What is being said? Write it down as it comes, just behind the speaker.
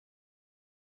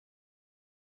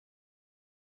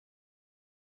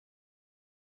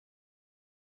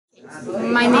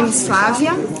My name is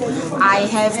Flavia. I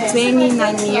have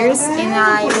 29 years and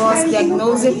I was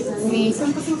diagnosed with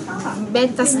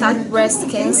metastatic breast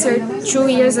cancer 2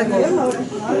 years ago.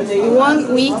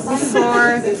 1 week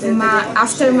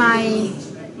after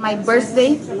my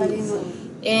birthday,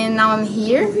 and now I'm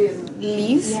here,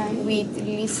 live with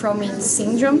Li-Fraumeni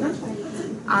Syndrome.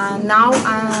 Now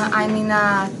I'm in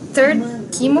a third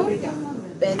chemo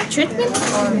treatment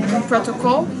or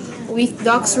protocol with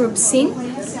doxorubicin,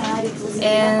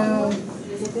 and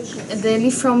the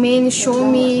Li-Fraumeni showed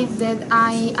me that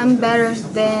I am better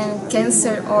than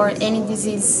cancer or any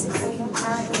disease.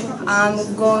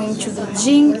 I'm going to the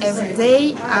gym every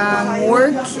day and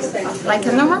work like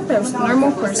a normal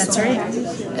person. That's right.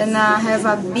 And I have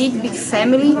a big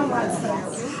family.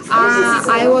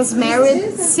 I was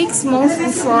married 6 months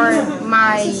before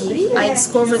I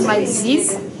discovered my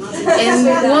disease. And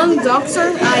one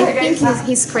doctor, I think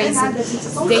he's crazy.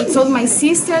 They told my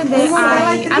sister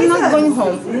that I'm not going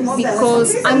home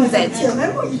because I'm dead.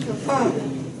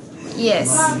 Yes.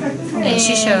 And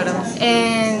she showed him.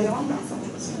 And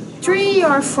 3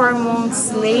 or 4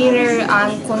 months later,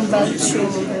 I come back to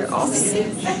her office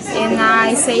and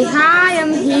I say, "Hi,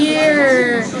 I'm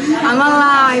here. I'm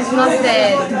alive, not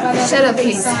dead. Shut up,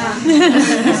 please."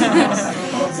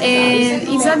 And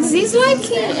it's a disease like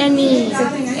any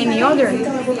other,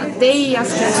 day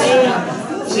after day,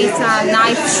 with a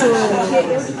night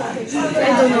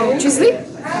to sleep.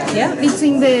 Yeah.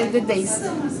 Between the days.